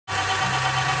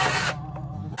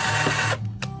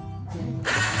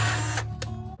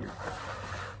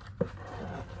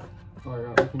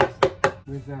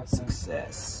Where's that?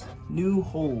 Success. New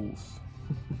holes.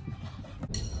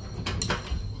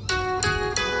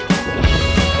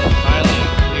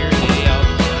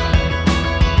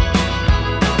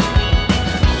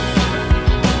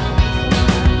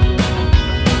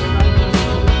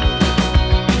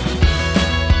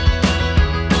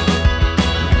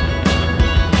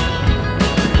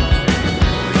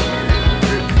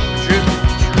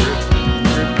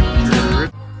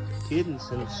 Getting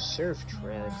some surf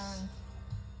tracks.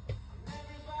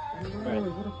 Right.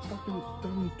 What a fucking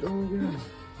dumb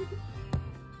dog.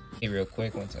 Hey, real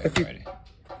quick, once I'm ready.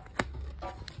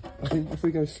 I think if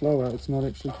we go slower, it's not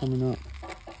actually coming up.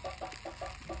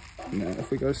 No,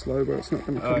 if we go slow, bro, it's not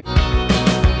going to come.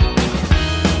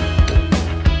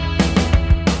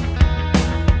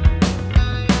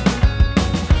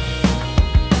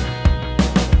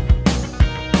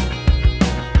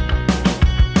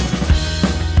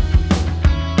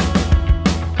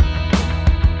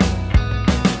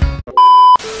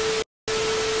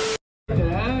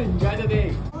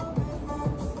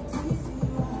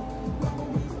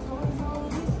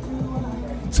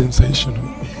 Sensational.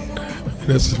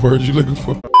 That's the word you're looking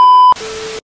for.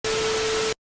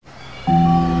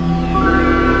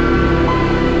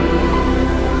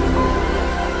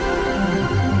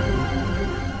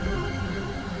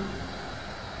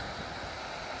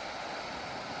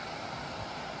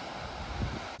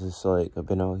 It's like I've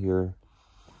been out here,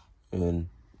 and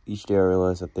each day I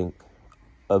realize I think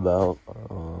about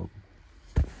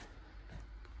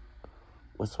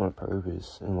what's my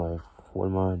purpose in life? What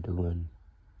am I doing?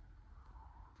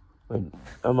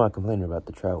 I'm not complaining about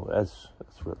the travel. That's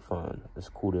real fun. It's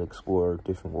cool to explore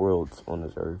different worlds on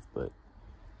this earth, but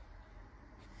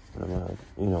I'm like,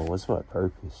 you know, what's my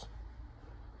purpose?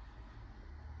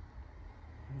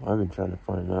 I've been trying to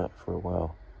find that for a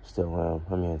while. Still am.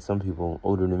 I mean, some people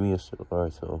older than me still are,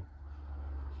 so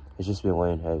it's just been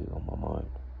weighing heavy on my mind.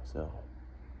 So,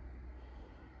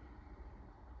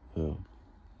 yeah.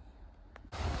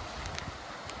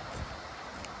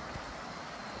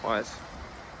 What?